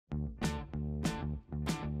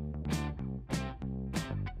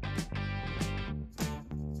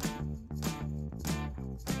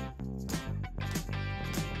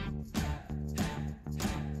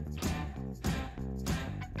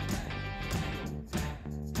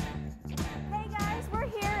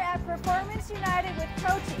Performance United with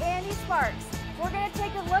Coach Andy Sparks. We're going to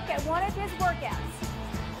take a look at one of his workouts.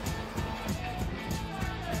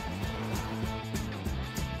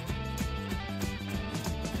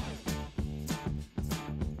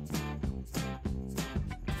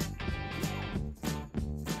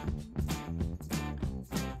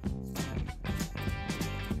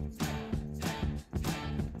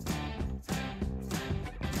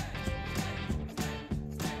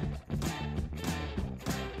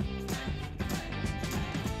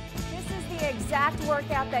 Exact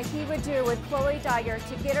workout that he would do with Chloe Dygert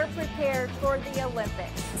to get her prepared for the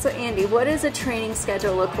Olympics. So Andy, what does a training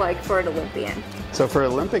schedule look like for an Olympian? So for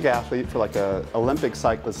an Olympic athlete, for like a Olympic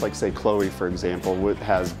cyclist, like say Chloe for example,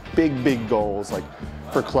 has big goals. Like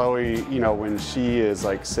for Chloe, you know, when she is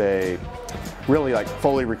like say really like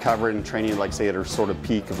fully recovered and training, like say at her sort of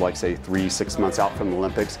peak of like say 3-6 months out from the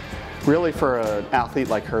Olympics, really for an athlete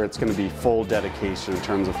like her, it's going to be full dedication in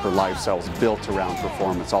terms of her lifestyle is built around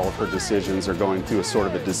performance. All of her decisions are going through a sort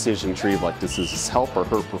of a decision tree of like, does this help or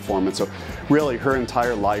hurt performance? So really her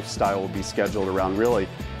entire lifestyle will be scheduled around really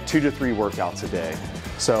 2 to 3 workouts a day.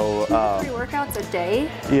 So 2 to 3 workouts a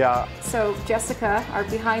day? Yeah. So Jessica, our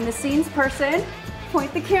behind the scenes person,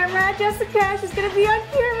 point the camera at Jessica, she's going to be on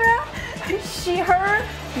camera. Her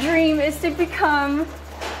dream is to become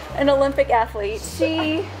an Olympic athlete.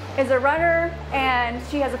 She is a runner and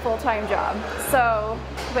she has a full-time job. So,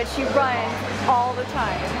 but she runs all the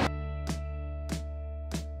time.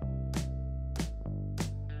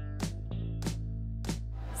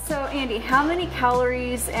 So Andy, how many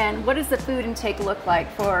calories and what does the food intake look like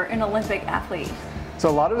for an Olympic athlete? So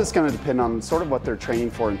a lot of it's going to depend on sort of what they're training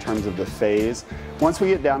for in terms of the phase. Once we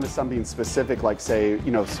get down to something specific, like say, you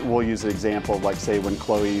know, we'll use an example of like say when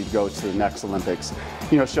Chloe goes to the next Olympics,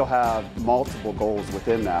 you know, she'll have multiple goals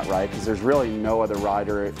within that, right? Because there's really no other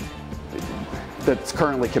rider that's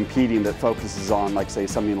currently competing that focuses on like say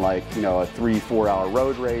something like, you know, a 3-4 hour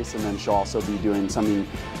road race, and then she'll also be doing something,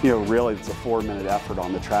 you know, really it's a 4-minute effort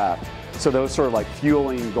on the track. So those sort of like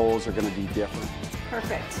fueling goals are going to be different.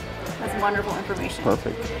 Perfect. That's wonderful information.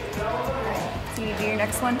 Perfect. So you do your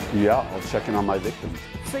next one? Yeah, I'll check in on my victims.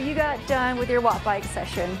 So you got done with your watt bike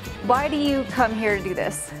session. Why do you come here to do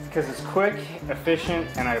this? Because it's quick, efficient,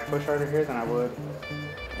 and I push harder here than I would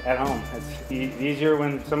at home. It's easier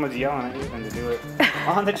when someone's yelling at you than to do it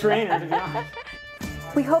on the trainer, to be honest.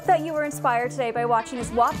 We hope that you were inspired today by watching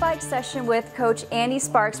this watt bike session with Coach Andy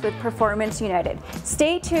Sparks with Performance United.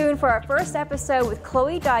 Stay tuned for our first episode with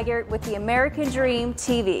Chloe Dygert with the American Dream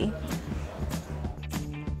TV.